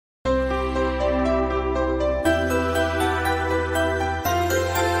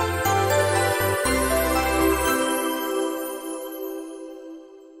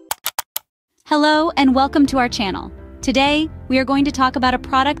Hello and welcome to our channel. Today, we are going to talk about a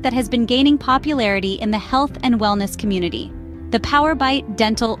product that has been gaining popularity in the health and wellness community, the PowerBite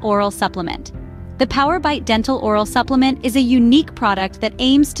Dental Oral Supplement. The PowerBite Dental Oral Supplement is a unique product that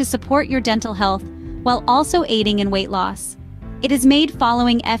aims to support your dental health while also aiding in weight loss. It is made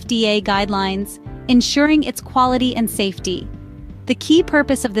following FDA guidelines, ensuring its quality and safety. The key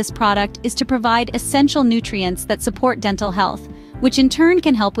purpose of this product is to provide essential nutrients that support dental health, which in turn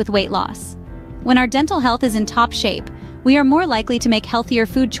can help with weight loss. When our dental health is in top shape, we are more likely to make healthier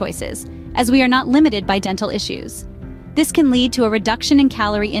food choices, as we are not limited by dental issues. This can lead to a reduction in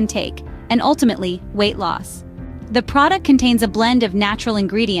calorie intake and ultimately weight loss. The product contains a blend of natural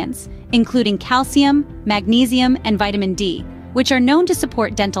ingredients, including calcium, magnesium, and vitamin D, which are known to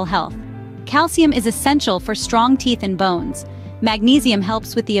support dental health. Calcium is essential for strong teeth and bones. Magnesium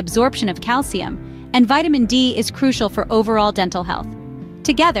helps with the absorption of calcium, and vitamin D is crucial for overall dental health.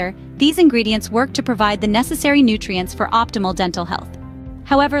 Together, these ingredients work to provide the necessary nutrients for optimal dental health.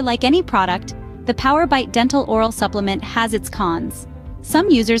 However, like any product, the PowerBite Dental Oral Supplement has its cons. Some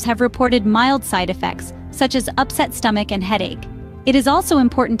users have reported mild side effects, such as upset stomach and headache. It is also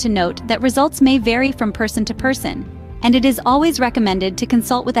important to note that results may vary from person to person, and it is always recommended to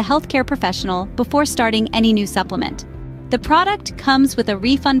consult with a healthcare professional before starting any new supplement. The product comes with a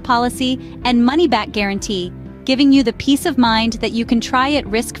refund policy and money-back guarantee, giving you the peace of mind that you can try it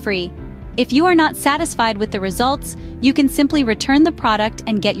risk-free. If you are not satisfied with the results, you can simply return the product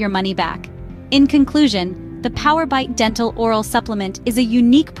and get your money back. In conclusion, the PowerBite Dental Oral Supplement is a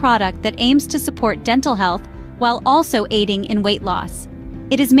unique product that aims to support dental health while also aiding in weight loss.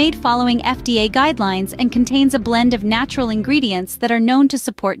 It is made following FDA guidelines and contains a blend of natural ingredients that are known to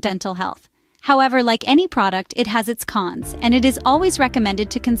support dental health. However, like any product, it has its cons, and it is always recommended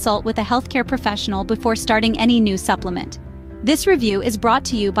to consult with a healthcare professional before starting any new supplement. This review is brought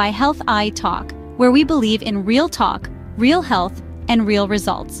to you by Health Eye Talk, where we believe in real talk, real health, and real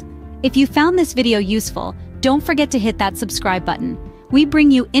results. If you found this video useful, don't forget to hit that subscribe button. We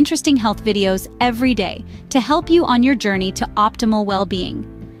bring you interesting health videos every day to help you on your journey to optimal well-being.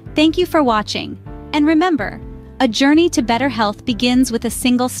 Thank you for watching. And remember, a journey to better health begins with a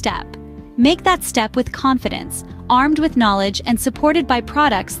single step. Make that step with confidence, armed with knowledge and supported by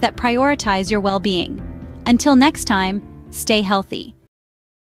products that prioritize your well-being. Until next time, stay healthy.